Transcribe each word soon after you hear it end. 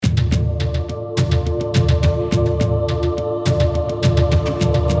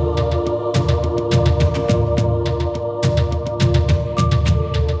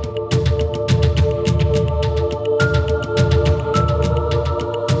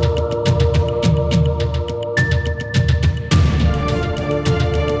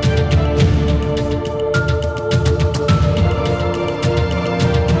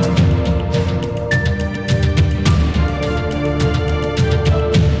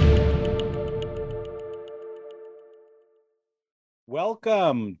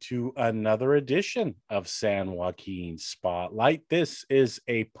Welcome to another edition of San Joaquin Spotlight. This is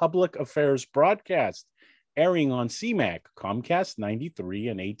a public affairs broadcast airing on CMAC, Comcast 93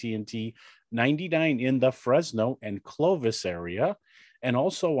 and AT&T 99 in the Fresno and Clovis area, and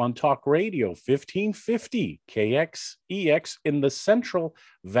also on Talk Radio 1550 KXEX in the Central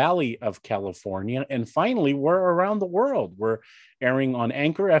Valley of California. And finally, we're around the world. We're airing on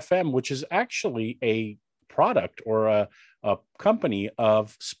Anchor FM, which is actually a product or a company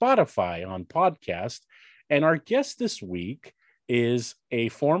of Spotify on podcast. And our guest this week is a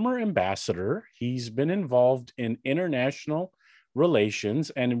former ambassador. He's been involved in international relations,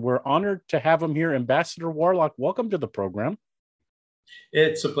 and we're honored to have him here. Ambassador Warlick, welcome to the program.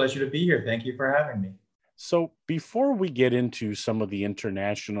 It's a pleasure to be here. Thank you for having me. So before we get into some of the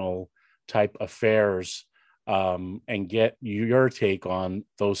international type affairs and get your take on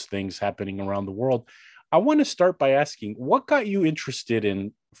those things happening around the world, I want to start by asking, what got you interested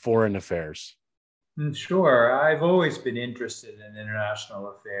in foreign affairs? Sure. I've always been interested in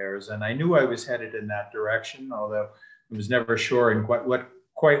international affairs, and I knew I was headed in that direction, although I was never sure in quite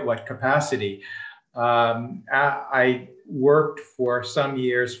what capacity. I worked for some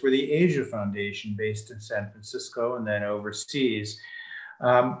years for the Asia Foundation based in San Francisco and then overseas.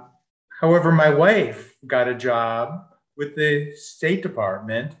 However, my wife got a job with the State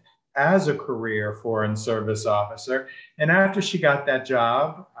Department as a career Foreign Service officer. And after she got that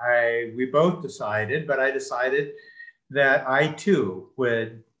job, we both decided, but I decided that I too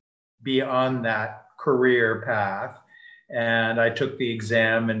would be on that career path. And I took the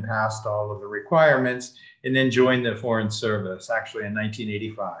exam and passed all of the requirements and then joined the Foreign Service, actually in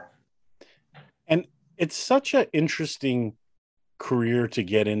 1985. And it's such an interesting career to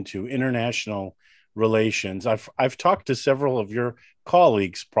get into, international relations. I've talked to several of your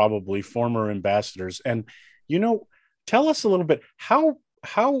colleagues, probably former ambassadors, and tell us a little bit how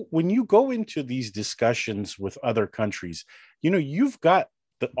when you go into these discussions with other countries, you've got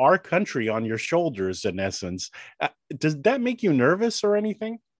our country on your shoulders in essence. Does that make you nervous or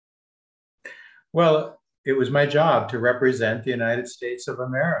anything? Well, it was my job to represent the United States of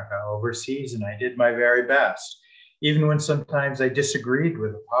America overseas, and I did my very best, even when sometimes I disagreed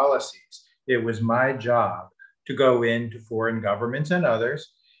with the policies. It was my job to go into foreign governments and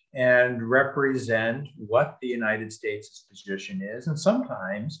others and represent what the United States' position is, and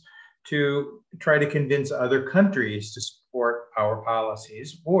sometimes to try to convince other countries to support our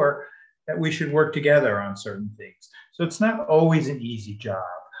policies or that we should work together on certain things. So it's not always an easy job.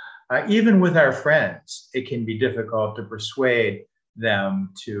 Even with our friends, it can be difficult to persuade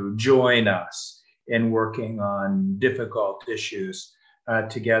them to join us in working on difficult issues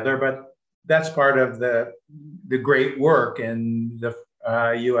together. But that's part of the great work in the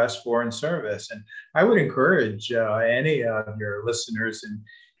U.S. Foreign Service. And I would encourage any of your listeners and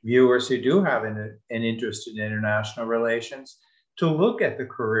viewers who do have an interest in international relations to look at the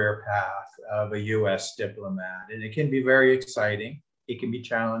career path of a U.S. diplomat. And it can be very exciting. It can be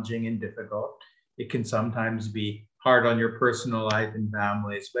challenging and difficult. It can sometimes be hard on your personal life and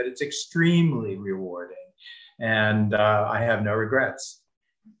families, but it's extremely rewarding. And I have no regrets.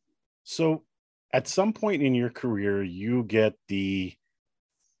 So at some point in your career, you get the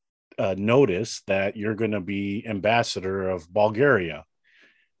notice that you're going to be ambassador of Bulgaria.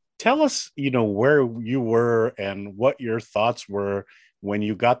 Tell us, where you were and what your thoughts were when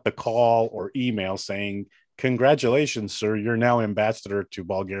you got the call or email saying, "Congratulations, sir, you're now ambassador to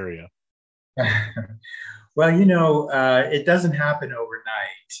Bulgaria." Well, it doesn't happen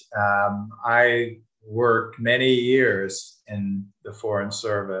overnight. I worked many years in the Foreign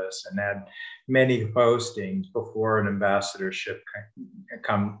Service and had many postings before an ambassadorship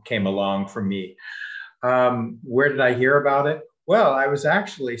came along for me. Where did I hear about it? Well, I was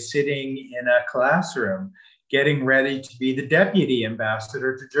actually sitting in a classroom getting ready to be the deputy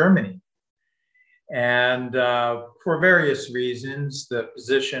ambassador to Germany. And for various reasons, the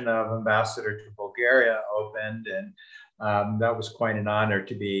position of ambassador to Bulgaria opened, and that was quite an honor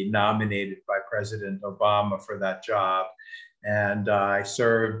to be nominated by President Obama for that job. And I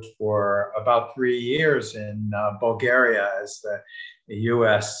served for about 3 years in Bulgaria as the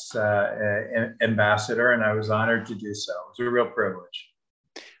U.S. ambassador, and I was honored to do so. It was a real privilege.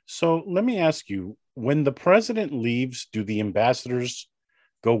 So let me ask you, when the president leaves, do the ambassadors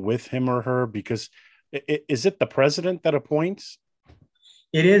go with him or her? Because is it the president that appoints?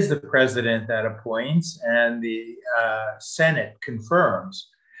 It is the president that appoints, and the Senate confirms.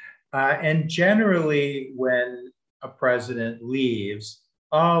 And generally, when a president leaves,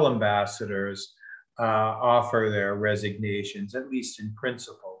 all ambassadors offer their resignations, at least in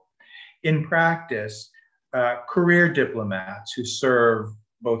principle. In practice, career diplomats who serve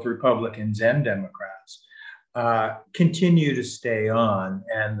both Republicans and Democrats continue to stay on,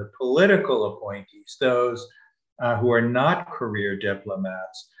 and the political appointees, those who are not career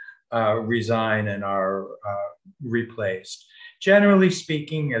diplomats, resign and are replaced. Generally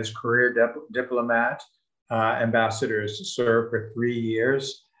speaking, as career diplomat, ambassadors serve for 3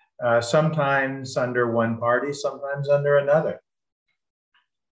 years, sometimes under one party, sometimes under another.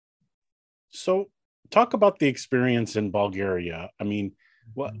 So talk about the experience in Bulgaria. I mean,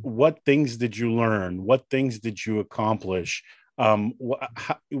 what things did you learn? What things did you accomplish?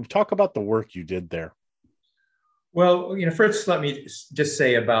 Talk about the work you did there. Well, first let me just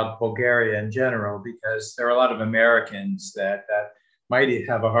say about Bulgaria in general, because there are a lot of Americans that might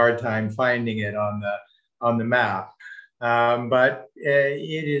have a hard time finding it on the map. But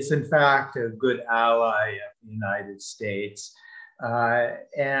it is, in fact, a good ally of the United States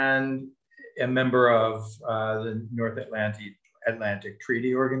and a member of the North Atlantic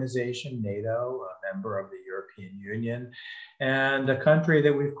Treaty Organization, NATO, a member of the European Union, and a country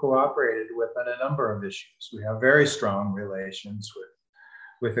that we've cooperated with on a number of issues. We have very strong relations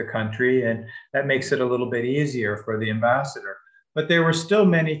with the country, and that makes it a little bit easier for the ambassador. But there were still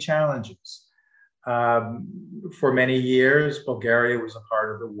many challenges. For many years, Bulgaria was a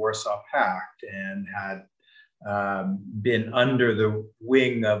part of the Warsaw Pact and had been under the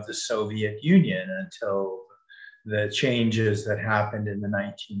wing of the Soviet Union until the changes that happened in the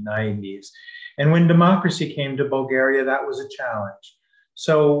 1990s. And when democracy came to Bulgaria, that was a challenge.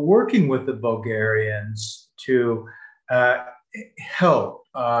 So working with the Bulgarians to help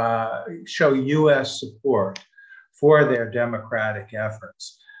show US support for their democratic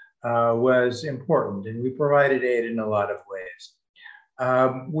efforts was important, and we provided aid in a lot of ways.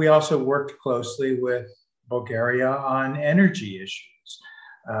 We also worked closely with Bulgaria on energy issues.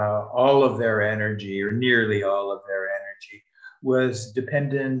 All of their energy, or nearly all of their energy, was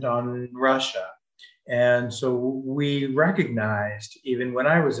dependent on Russia. And so we recognized, even when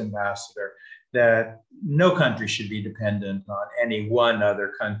I was ambassador, that no country should be dependent on any one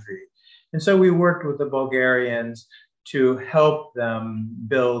other country. And so we worked with the Bulgarians to help them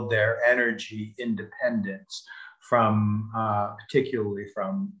build their energy independence from, particularly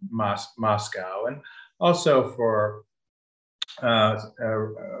from Moscow, and also for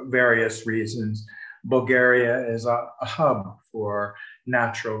various reasons. Bulgaria is a hub for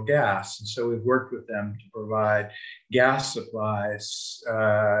natural gas. And so we've worked with them to provide gas supplies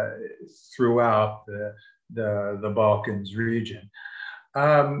throughout the Balkans region.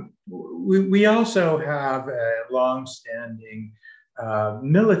 We also have a longstanding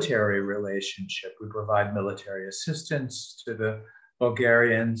military relationship. We provide military assistance to the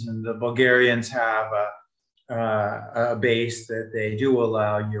Bulgarians, and the Bulgarians have a base that they do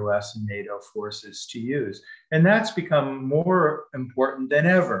allow US and NATO forces to use. And that's become more important than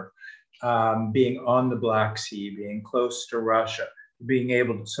ever, being on the Black Sea, being close to Russia, being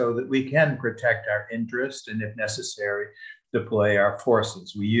able to, so that we can protect our interest and, if necessary, deploy our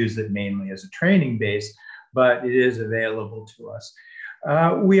forces. We use it mainly as a training base, but it is available to us.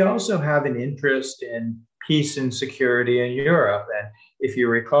 We also have an interest in peace and security in Europe. And if you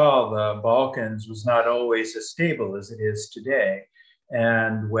recall, the Balkans was not always as stable as it is today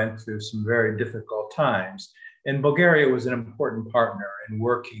and went through some very difficult times. And Bulgaria was an important partner in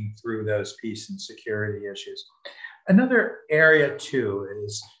working through those peace and security issues. Another area, too,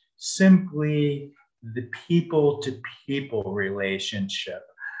 is simply the people-to-people relationship.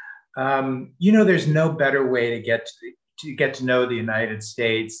 There's no better way to get to know the United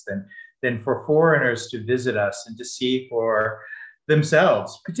States than for foreigners to visit us and to see for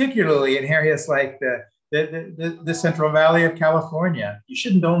themselves, particularly in areas like the Central Valley of California. You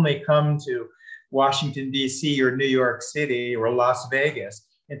shouldn't only come to Washington, D.C. or New York City or Las Vegas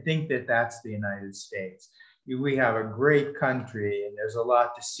and think that that's the United States. We have a great country and there's a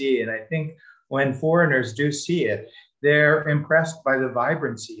lot to see. And I think when foreigners do see it, they're impressed by the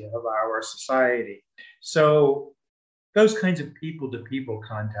vibrancy of our society. So those kinds of people-to-people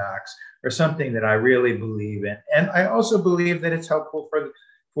contacts are something that I really believe in. And I also believe that it's helpful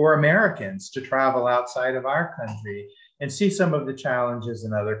for Americans to travel outside of our country and see some of the challenges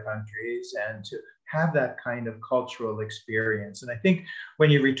in other countries and to have that kind of cultural experience. And I think when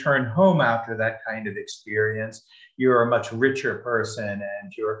you return home after that kind of experience, you're a much richer person,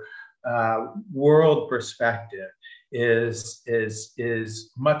 and your world perspective is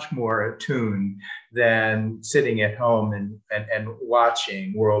much more attuned than sitting at home and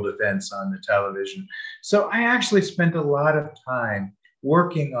watching world events on the television. So I actually spent a lot of time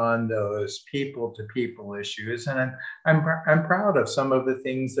working on those people-to-people issues, and I'm proud of some of the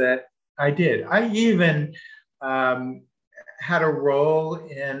things that I did. I even had a role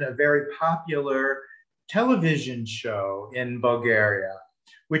in a very popular television show in Bulgaria,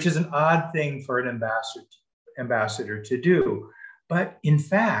 which is an odd thing for an ambassador to do. But in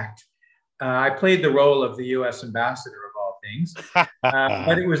fact, I played the role of the US ambassador of all things,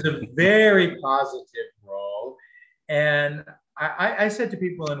 but it was a very positive role. And I said to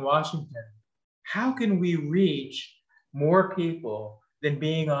people in Washington, how can we reach more people than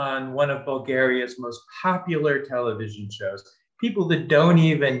being on one of Bulgaria's most popular television shows? People that don't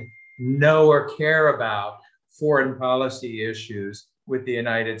even know or care about foreign policy issues with the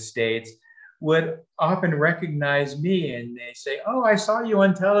United States would often recognize me, and they say, "Oh, I saw you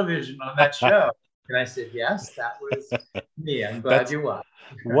on television on that show." And I said, "Yes, that was me. I'm glad you watched."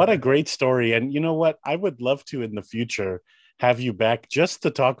 What a great story. And you know what? I would love to in the future have you back just to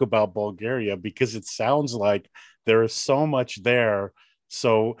talk about Bulgaria, because it sounds like there is so much there.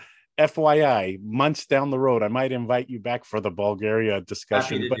 So FYI, months down the road, I might invite you back for the Bulgaria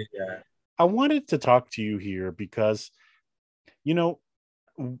discussion. Happy to do that. I wanted to talk to you here because, you know,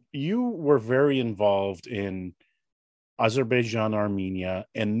 you were very involved in Azerbaijan, Armenia,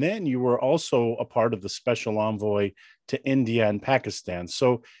 and then you were also a part of the special envoy to India and Pakistan.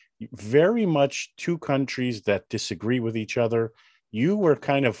 So very much two countries that disagree with each other. You were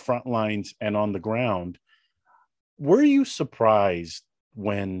kind of front lines and on the ground. Were you surprised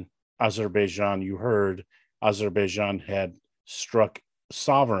when you heard Azerbaijan had struck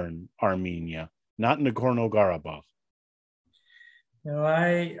sovereign Armenia, not Nagorno-Karabakh?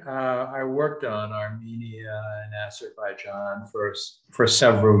 I worked on Armenia and Azerbaijan for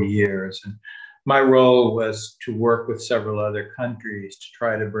several years, and my role was to work with several other countries to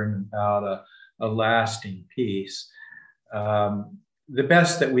try to bring about a lasting peace. The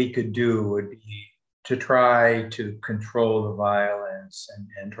best that we could do would be to try to control the violence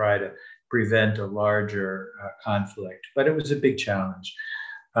and try to prevent a larger conflict, but it was a big challenge.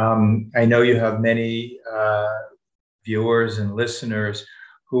 I know you have many viewers and listeners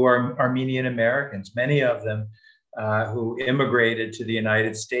who are Armenian Americans, many of them who immigrated to the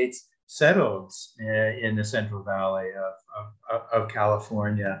United States, settled in the Central Valley of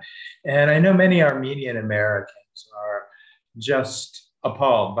California. And I know many Armenian Americans are just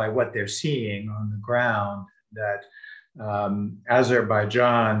appalled by what they're seeing on the ground, that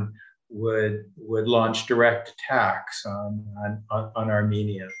Azerbaijan would launch direct attacks on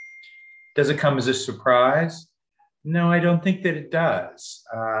Armenia. Does it come as a surprise? No, I don't think that it does.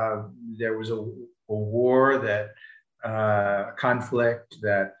 There was a war a conflict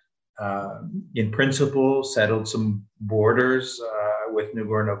that in principle settled some borders with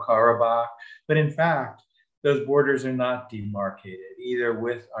Nagorno-Karabakh, but in fact, those borders are not demarcated either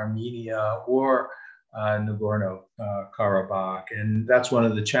with Armenia or Nagorno-Karabakh. And that's one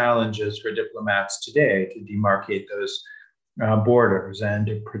of the challenges for diplomats today, to demarcate those borders and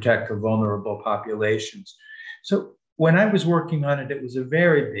to protect the vulnerable populations. So when I was working on it, it was a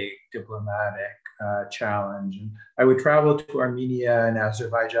very big diplomatic challenge. And I would travel to Armenia and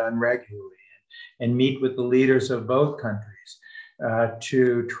Azerbaijan regularly and meet with the leaders of both countries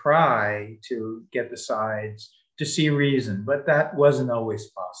to try to get the sides to see reason, but that wasn't always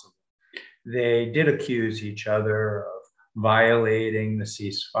possible. They did accuse each other of violating the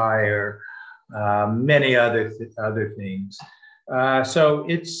ceasefire, many other things. So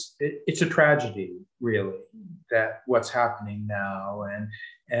it's a tragedy, really, that what's happening now,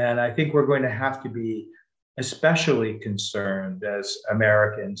 and I think we're going to have to be especially concerned as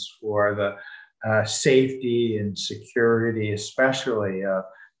Americans for the safety and security, especially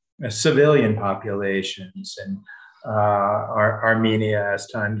civilian populations in Armenia as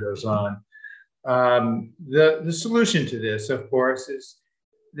time goes on. The solution to this, of course, is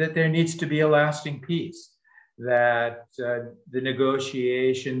that there needs to be a lasting peace, that the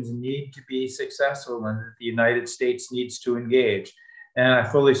negotiations need to be successful, and that the United States needs to engage. And I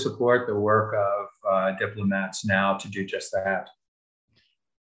fully support the work of diplomats now to do just that.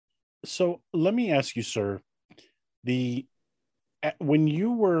 So let me ask you, sir, when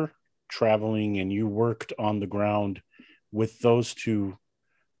you were traveling and you worked on the ground with those two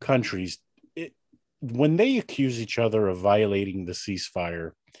countries, when they accuse each other of violating the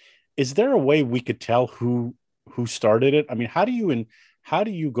ceasefire, is there a way we could tell who started it? I mean, how do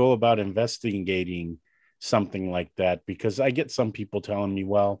you go about investigating something like that? Because I get some people telling me,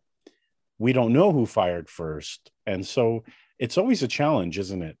 well, we don't know who fired first. And so it's always a challenge,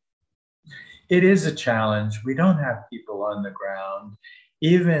 isn't it? It is a challenge. We don't have people on the ground.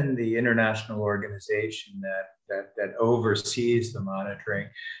 Even the international organization that oversees the monitoring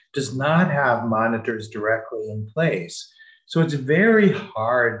does not have monitors directly in place. So it's very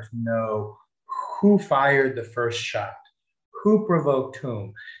hard to know who fired the first shot, who provoked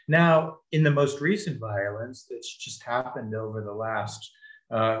whom. Now, in the most recent violence that's just happened over the last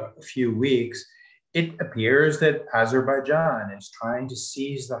few weeks, it appears that Azerbaijan is trying to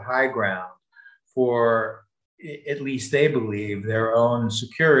seize the high ground for, at least they believe, their own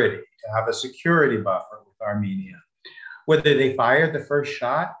security, to have a security buffer with Armenia. Whether they fired the first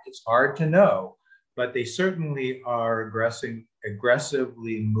shot, it's hard to know, but they certainly are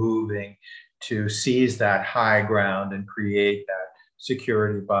aggressively moving to seize that high ground and create that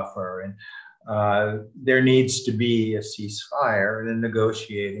security buffer. And there needs to be a ceasefire and a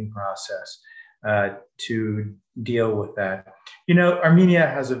negotiating process to deal with that. You know, Armenia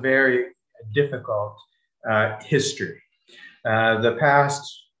has a very difficult history. The past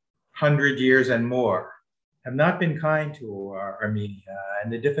 100 years and more have not been kind to Armenia,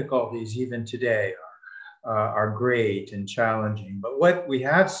 and the difficulties even today are great and challenging. But what we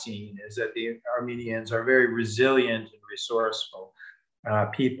have seen is that the Armenians are very resilient and resourceful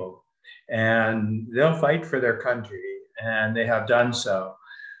people, and they'll fight for their country, and they have done so.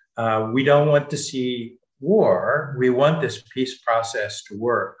 We don't want to see war. We want this peace process to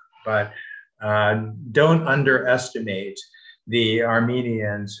work, but don't underestimate the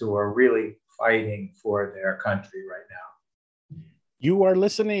Armenians who are really fighting for their country right now. You are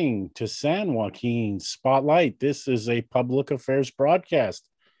listening to San Joaquin Spotlight. This is a public affairs broadcast.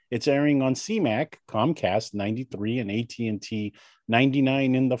 It's airing on CMAC, Comcast 93, and AT&T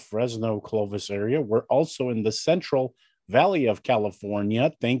 99 in the Fresno, Clovis area. We're also in the Central Valley of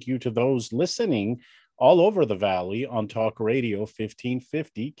California. Thank you to those listening all over the valley on Talk Radio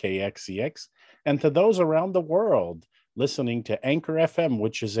 1550 KXCX, and to those around the world listening to Anchor FM,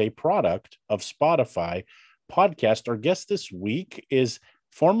 which is a product of Spotify podcast. Our guest this week is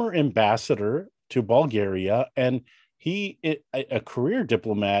former ambassador to Bulgaria, and he is a career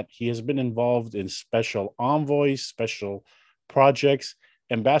diplomat. He has been involved in special envoys, special projects.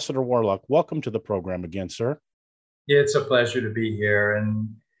 Ambassador Warlick, welcome to the program again, sir. It's a pleasure to be here, and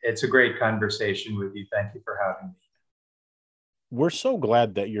it's a great conversation with you. Thank you for having me. We're so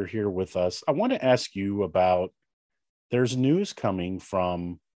glad that you're here with us. I want to ask you about, there's news coming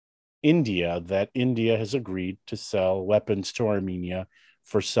from India that India has agreed to sell weapons to Armenia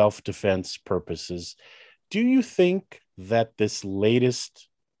for self-defense purposes. Do you think that this latest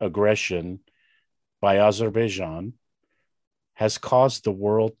aggression by Azerbaijan has caused the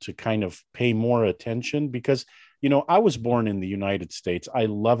world to kind of pay more attention? Because, you know, I was born in the United States. I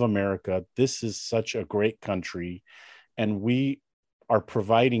love America. This is such a great country, and we are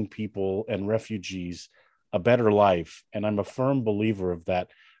providing people and refugees a better life. And I'm a firm believer of that.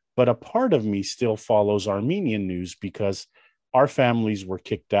 But a part of me still follows Armenian news because our families were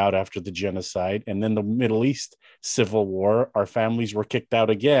kicked out after the genocide. And then the Middle East civil war, our families were kicked out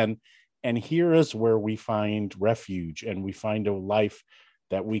again. And here is where we find refuge, and we find a life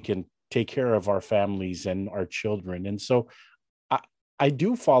that we can take care of our families and our children. And so I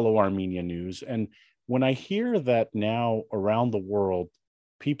do follow Armenian news. And when I hear that now around the world,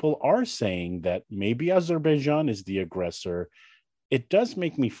 people are saying that maybe Azerbaijan is the aggressor, it does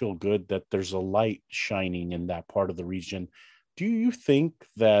make me feel good that there's a light shining in that part of the region. Do you think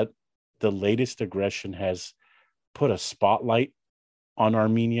that the latest aggression has put a spotlight on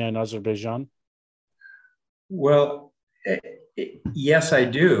Armenia and Azerbaijan? Well, yes, I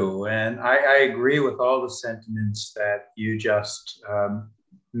do. And I agree with all the sentiments that you just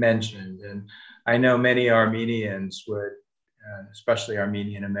mentioned. And I know many Armenians would, especially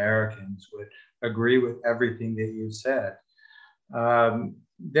Armenian Americans, would agree with everything that you said.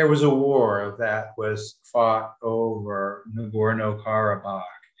 There was a war that was fought over Nagorno-Karabakh,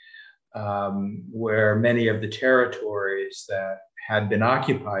 where many of the territories that had been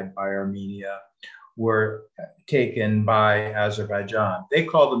occupied by Armenia were taken by Azerbaijan. They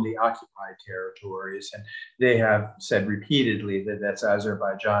call them the occupied territories, and they have said repeatedly that that's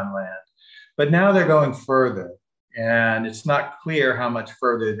Azerbaijan land. But now they're going further, and it's not clear how much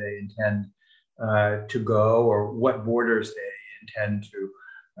further they intend to go or what borders they intend to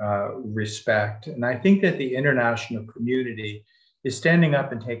respect. And I think that the international community is standing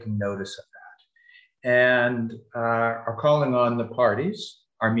up and taking notice of that, and are calling on the parties,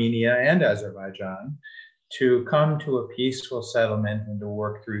 Armenia and Azerbaijan, to come to a peaceful settlement and to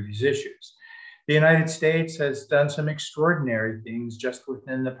work through these issues. The United States has done some extraordinary things just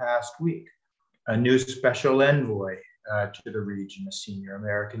within the past week. A new special envoy to the region, a senior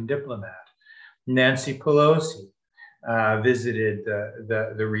American diplomat. Nancy Pelosi visited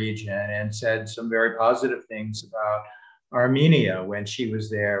the region and said some very positive things about Armenia when she was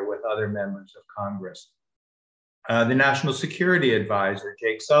there with other members of Congress. The National Security Advisor,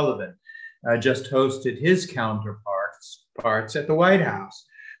 Jake Sullivan, just hosted his counterparts at the White House.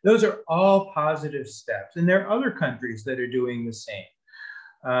 Those are all positive steps. And there are other countries that are doing the same.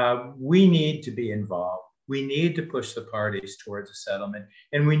 We need to be involved. We need to push the parties towards a settlement.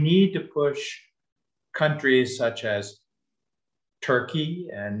 And we need to push countries such as Turkey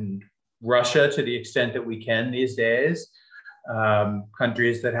and Russia to the extent that we can these days.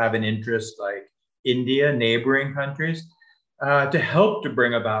 Countries that have an interest like India, neighboring countries, to help to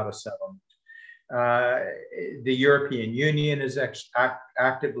bring about a settlement. The European Union is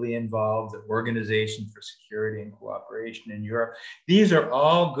actively involved, the Organization for Security and Cooperation in Europe. These are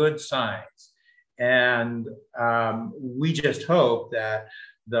all good signs. And we just hope that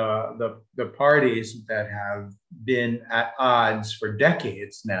the parties that have been at odds for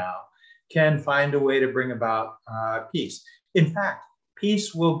decades now can find a way to bring about peace. In fact,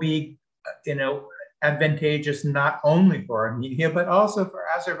 peace will be, advantageous not only for Armenia, but also for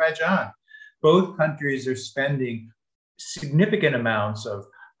Azerbaijan. Both countries are spending significant amounts of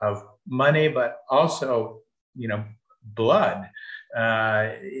money, but also, blood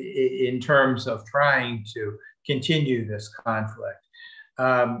in terms of trying to continue this conflict.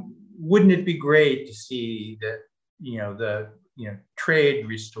 Wouldn't it be great to see that, trade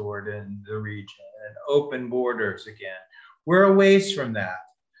restored in the region and open borders again? We're a ways from that,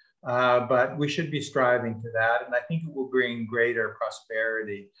 but we should be striving to that. And I think it will bring greater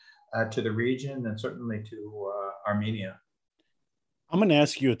prosperity to the region and certainly to Armenia. I'm going to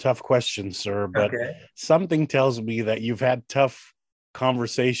ask you a tough question, sir, but Okay. Something tells me that you've had tough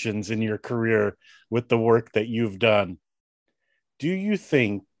conversations in your career with the work that you've done. Do you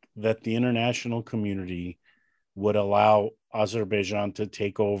think that the international community would allow Azerbaijan to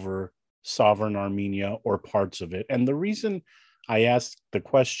take over sovereign Armenia or parts of it? And the reason I ask the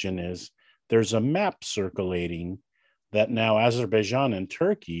question is there's a map circulating that now Azerbaijan and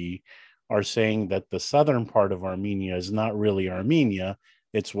Turkey are saying that the southern part of Armenia is not really Armenia.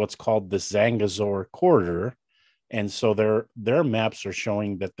 It's what's called the Zangezur corridor. And so their maps are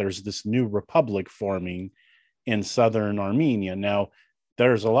showing that there's this new republic forming in southern Armenia. Now,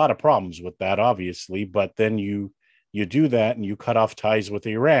 there's a lot of problems with that, obviously, but then you do that and you cut off ties with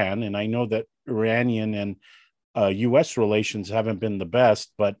Iran. And I know that Iranian and U.S. relations haven't been the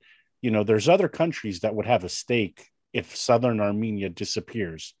best, but, there's other countries that would have a stake if southern Armenia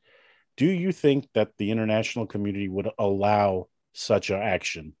disappears. Do you think that the international community would allow such an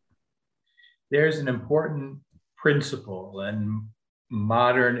action? There's an important principle in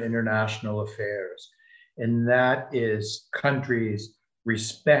modern international affairs, and that is countries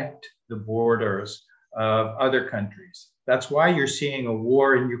respect the borders of other countries. That's why you're seeing a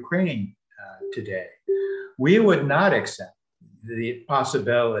war in Ukraine today. We would not accept the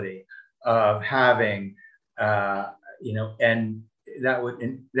possibility of having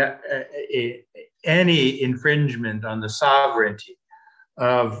any infringement on the sovereignty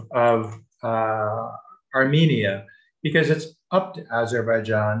of Armenia, because it's up to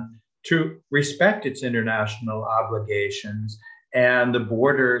Azerbaijan to respect its international obligations and the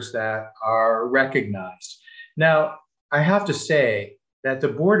borders that are recognized. Now, I have to say that the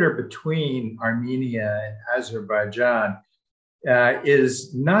border between Armenia and Azerbaijan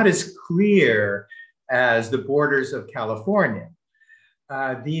is not as clear as the borders of California.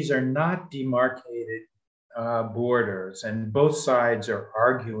 These are not demarcated borders, and both sides are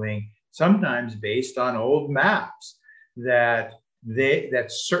arguing, sometimes based on old maps, that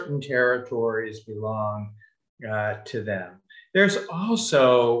certain territories belong to them. There's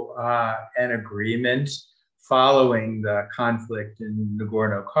also an agreement following the conflict in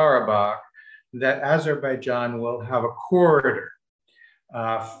Nagorno-Karabakh that Azerbaijan will have a corridor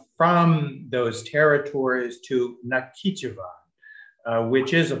from those territories to Nakhchivan,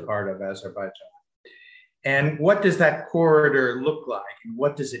 which is a part of Azerbaijan. And what does that corridor look like? And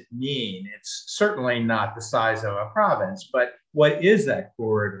what does it mean? It's certainly not the size of a province, but what is that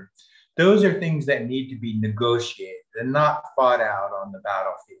corridor? Those are things that need to be negotiated and not fought out on the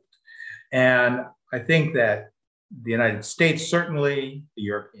battlefield. And I think that the United States, certainly the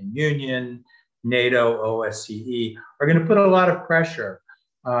European Union, NATO, OSCE, are going to put a lot of pressure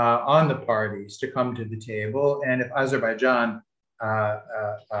on the parties to come to the table. And if Azerbaijan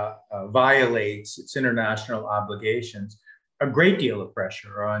violates its international obligations, a great deal of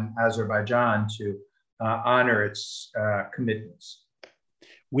pressure on Azerbaijan to honor its commitments.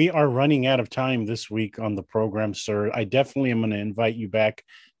 We are running out of time this week on the program, sir. I definitely am going to invite you back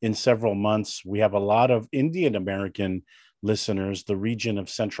in several months. We have a lot of Indian American listeners, the region of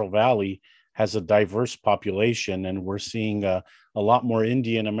Central Valley, has a diverse population, and we're seeing a lot more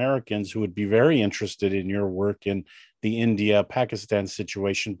Indian Americans who would be very interested in your work in the India-Pakistan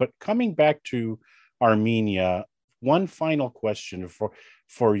situation. But coming back to Armenia, one final question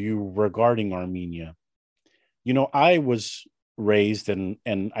for you regarding Armenia. You know, I was raised and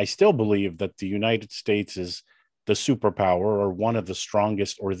I still believe that the United States is the superpower or one of the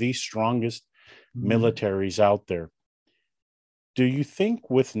strongest or the strongest militaries out there. Do you think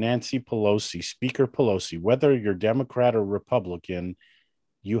with Nancy Pelosi, Speaker Pelosi, whether you're Democrat or Republican,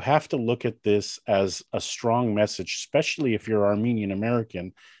 you have to look at this as a strong message, especially if you're Armenian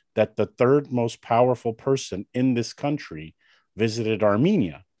American, that the third most powerful person in this country visited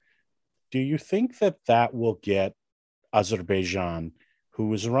Armenia? Do you think that that will get Azerbaijan,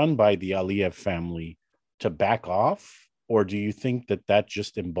 who is run by the Aliyev family, to back off? Or do you think that that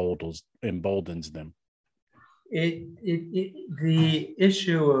just emboldens them? The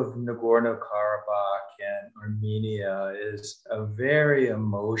issue of Nagorno-Karabakh and Armenia is a very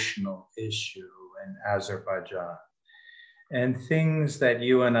emotional issue in Azerbaijan. And things that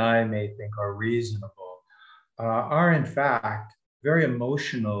you and I may think are reasonable are in fact very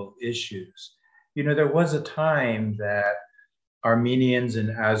emotional issues. You know, there was a time that Armenians and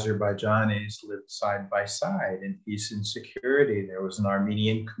Azerbaijanis lived side by side in peace and security. There was an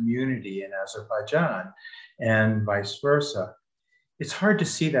Armenian community in Azerbaijan and vice versa. It's hard to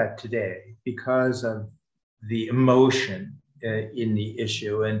see that today because of the emotion in the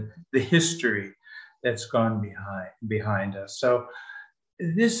issue and the history that's gone behind us. So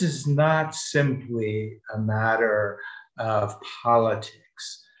this is not simply a matter of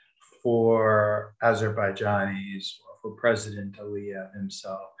politics for Azerbaijanis or for President Aliyev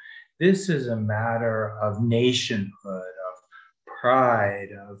himself. This is a matter of nationhood, of pride,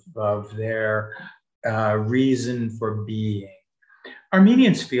 of their reason for being.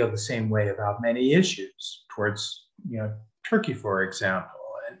 Armenians feel the same way about many issues towards, Turkey, for example.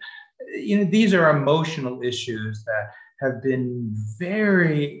 And, these are emotional issues that have been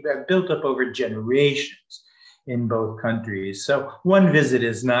built up over generations in both countries. So one visit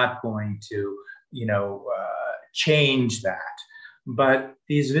is not going to, change that. But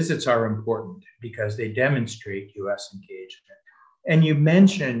these visits are important because they demonstrate U.S. engagement. And you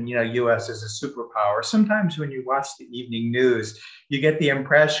mentioned, U.S. as a superpower. Sometimes when you watch the evening news, you get the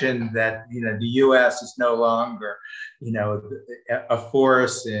impression that, the U.S. is no longer, a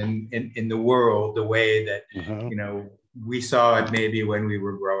force in the world the way that, we saw it maybe when we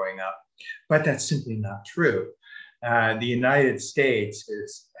were growing up. But that's simply not true. The United States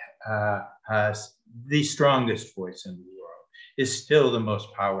has the strongest voice in the world, is still the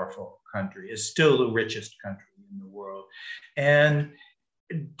most powerful country, is still the richest country in the world. And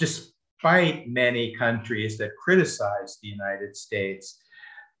despite many countries that criticize the United States,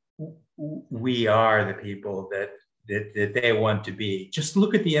 we are the people that they want to be. Just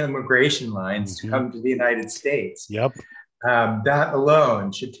look at the immigration lines to come to the United States. Yep. That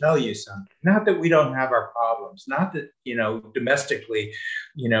alone should tell you something. Not that we don't have our problems, not that, domestically,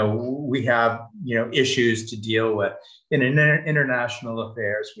 we have, issues to deal with. In international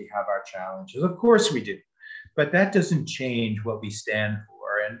affairs, we have our challenges. Of course we do. But that doesn't change what we stand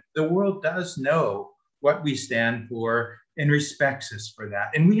for. And the world does know what we stand for and respects us for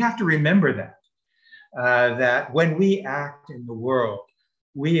that. And we have to remember that when we act in the world,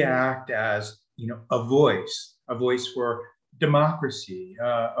 we act as, a voice for democracy,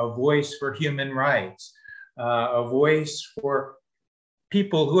 a voice for human rights, a voice for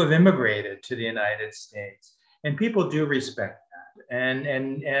people who have immigrated to the United States. And people do respect that. And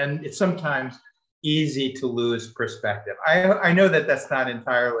it's sometimes easy to lose perspective. I know that that's not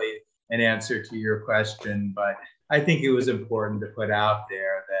entirely an answer to your question, but I think it was important to put out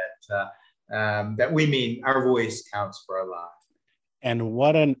there that we mean our voice counts for a lot. And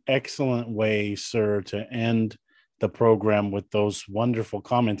what an excellent way, sir, to end the program with those wonderful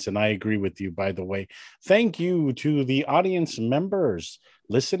comments. And I agree with you, by the way. Thank you to the audience members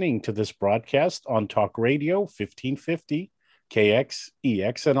listening to this broadcast on Talk Radio 1550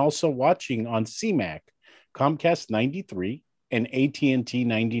 KXEX, and also watching on CMAC, Comcast 93, and AT&T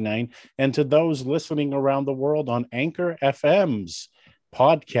 99, and to those listening around the world on Anchor FM's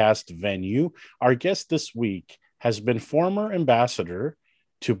podcast venue. Our guest this week has been former ambassador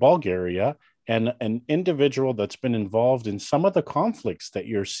to Bulgaria and an individual that's been involved in some of the conflicts that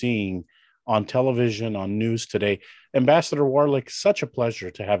you're seeing on television, on news today. Ambassador Warlick, such a pleasure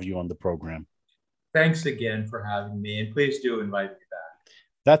to have you on the program. Thanks again for having me, and please do invite me back.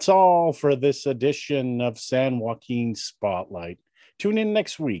 That's all for this edition of San Joaquin Spotlight. Tune in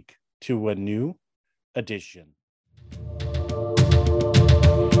next week to a new edition.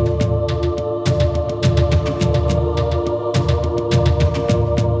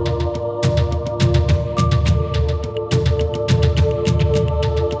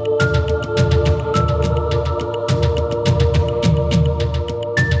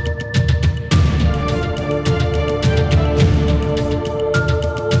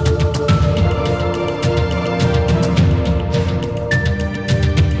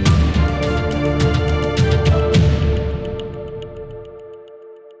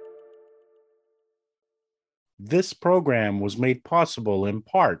 This program was made possible in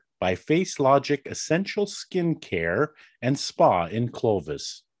part by Face Logic Essential Skin Care and Spa in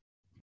Clovis.